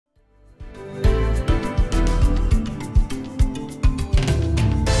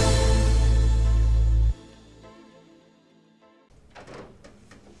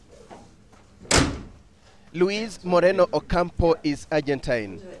Luis Moreno Ocampo is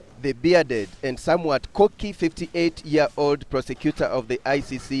Argentine. The bearded and somewhat cocky 58-year-old prosecutor of the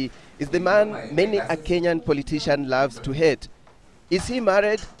ICC is the man many a Kenyan politician loves to hate. Is he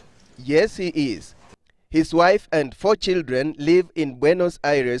married? Yes, he is. His wife and 4 children live in Buenos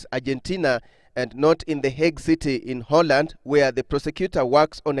Aires, Argentina, and not in the Hague City in Holland, where the prosecutor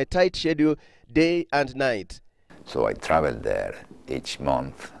works on a tight schedule day and night. So I travel there each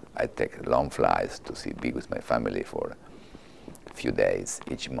month. I take long flights to be with my family for a few days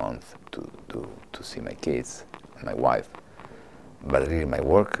each month to see my kids and my wife. But really my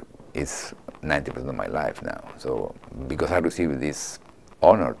work is 90% of my life now. So because I received this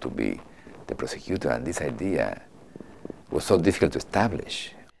honor to be the prosecutor, and this idea was so difficult to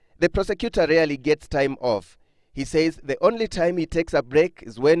establish. The prosecutor rarely gets time off. He says the only time he takes a break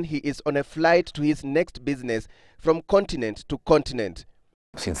is when he is on a flight to his next business from continent to continent.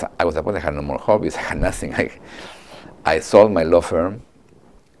 Since I was appointed, I had no more hobbies, I had nothing. I sold my law firm,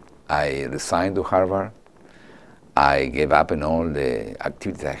 I resigned to Harvard, I gave up on all the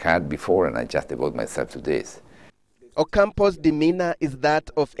activities I had before, and I just devote myself to this. Ocampo's demeanor is that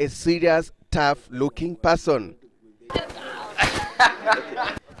of a serious, tough-looking person.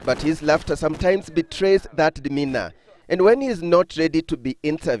 But his laughter sometimes betrays that demeanor. And when he is not ready to be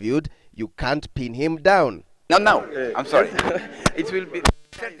interviewed, you can't pin him down. No, I'm sorry. It will be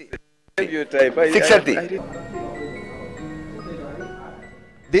 6:30.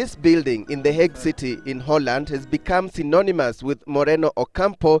 This building in the Hague City in Holland has become synonymous with Moreno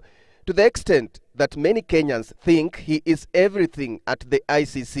Ocampo to the extent that many Kenyans think he is everything at the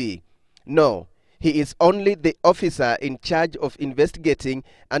ICC. No, he is only the officer in charge of investigating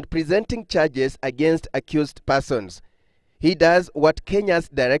and presenting charges against accused persons. He does what Kenya's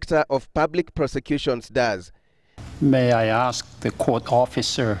Director of Public Prosecutions does. May I ask the court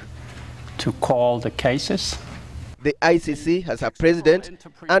officer to call the cases? The ICC has a president,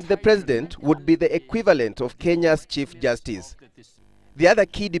 and the president would be the equivalent of Kenya's Chief Justice. The other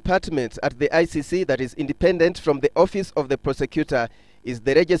key department at the ICC that is independent from the office of the prosecutor is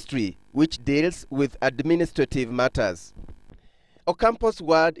the registry, which deals with administrative matters. Ocampo's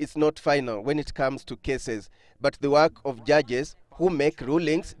word is not final when it comes to cases, but the work of judges who make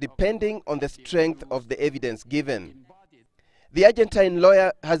rulings depending on the strength of the evidence given. The Argentine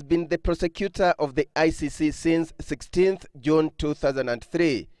lawyer has been the prosecutor of the ICC since 16th June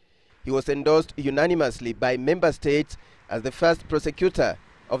 2003. He was endorsed unanimously by member states as the first prosecutor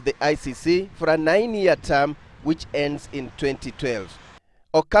of the ICC for a 9-year term which ends in 2012.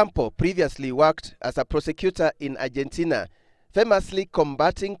 Ocampo previously worked as a prosecutor in Argentina, famously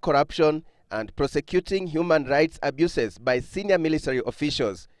combating corruption and prosecuting human rights abuses by senior military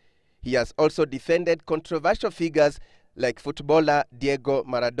officials. He has also defended controversial figures like footballer Diego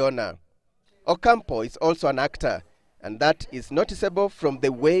Maradona. Ocampo is also an actor, and that is noticeable from the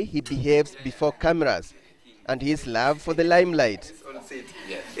way he behaves before cameras and his love for the limelight.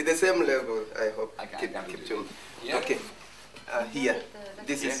 Yes. It's the same level, I hope. Keep to. Yeah. Okay. Here.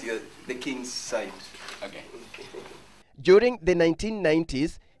 This is the king's side. Okay. During the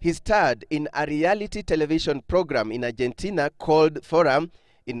 1990s, he starred in a reality television program in Argentina called Forum,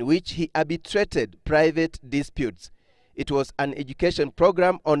 in which he arbitrated private disputes. It was an education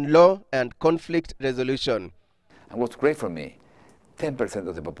program on law and conflict resolution. And what's great for me, 10%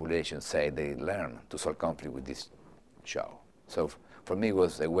 of the population say they learn to solve conflict with this show. So for me, it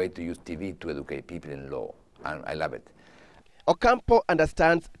was a way to use TV to educate people in law, and I love it. Ocampo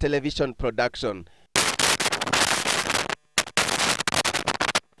understands television production.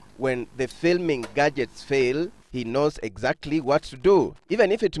 When the filming gadgets fail, he knows exactly what to do,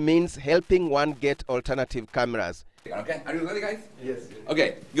 even if it means helping one get alternative cameras. Okay, are you ready, guys? Yes.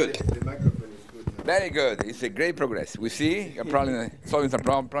 Okay, good. The microphone is good. Very good. It's a great progress. We see a problem, solving some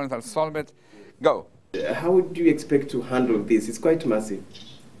problems are solved. Go. How would you expect to handle this? It's quite massive.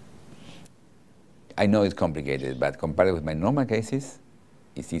 I know it's complicated, but compared with my normal cases,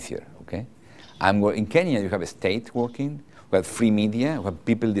 it's easier, okay? In Kenya, you have a state working, we have free media, we have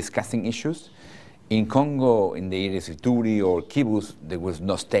people discussing issues. In Congo, in the areas of Ituri or Kibus, there was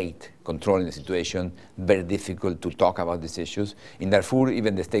no state controlling the situation, very difficult to talk about these issues. In Darfur,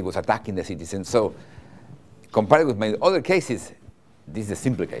 even the state was attacking the citizens. So, compared with my other cases, this is a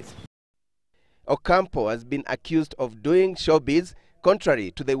simple case. Ocampo has been accused of doing showbiz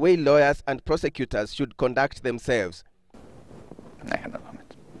contrary to the way lawyers and prosecutors should conduct themselves. I have no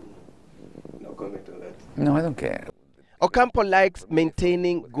comment. No comment on that. No, I don't care. Ocampo likes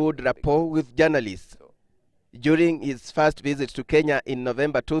maintaining good rapport with journalists. During his first visit to Kenya in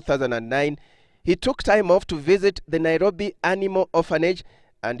November 2009, he took time off to visit the Nairobi Animal Orphanage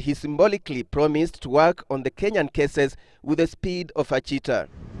and he symbolically promised to work on the Kenyan cases with the speed of a cheetah.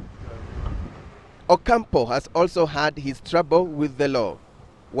 Ocampo has also had his trouble with the law.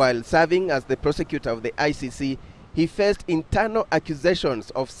 While serving as the prosecutor of the ICC, he faced internal accusations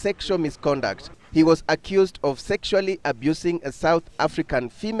of sexual misconduct. He was accused of sexually abusing a South African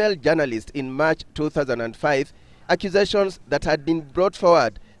female journalist in March 2005, accusations that had been brought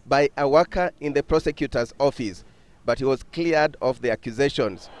forward by a worker in the prosecutor's office, but he was cleared of the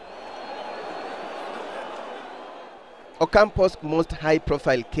accusations. Ocampo's most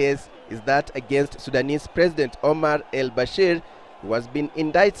high-profile case is that against Sudanese President Omar el-Bashir, who has been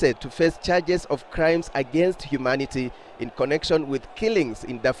indicted to face charges of crimes against humanity in connection with killings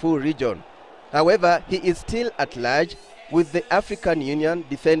in Darfur region. However, he is still at large, with the African Union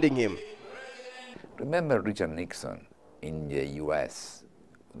defending him. Remember Richard Nixon in the US?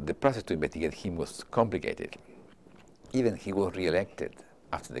 The process to investigate him was complicated. Even he was re-elected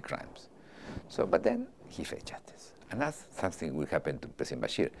after the crimes. But then he faced justice. And that's something will happen to President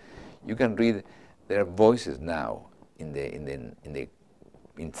Bashir. You can read, there are voices now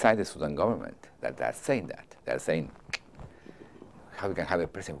inside the Sudan government that are saying that. They are saying, how we can have a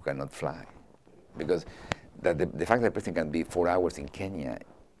president who cannot fly? Because the fact that a president can be 4 hours in Kenya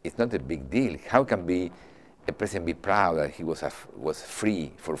is not a big deal. How can a president be proud that he was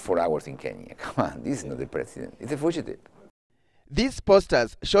free for 4 hours in Kenya? Come on, this is not the president, it's a fugitive. These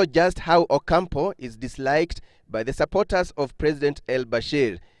posters show just how Ocampo is disliked by the supporters of President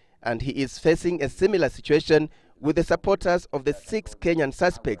el-Bashir, and he is facing a similar situation with the supporters of the 6 Kenyan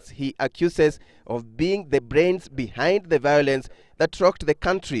suspects he accuses of being the brains behind the violence that rocked the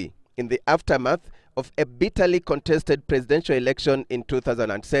country in the aftermath of a bitterly contested presidential election in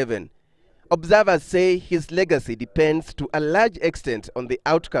 2007. Observers say his legacy depends to a large extent on the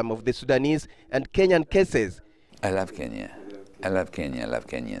outcome of the Sudanese and Kenyan cases. I love Kenya. I love Kenya. I love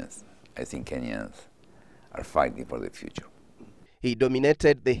Kenyans. I think Kenyans are fighting for the future. He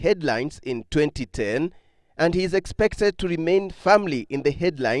dominated the headlines in 2010, and he is expected to remain firmly in the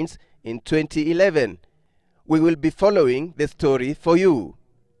headlines in 2011. We will be following the story for you.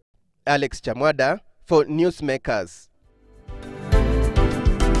 Alex Chamwada for Newsmakers.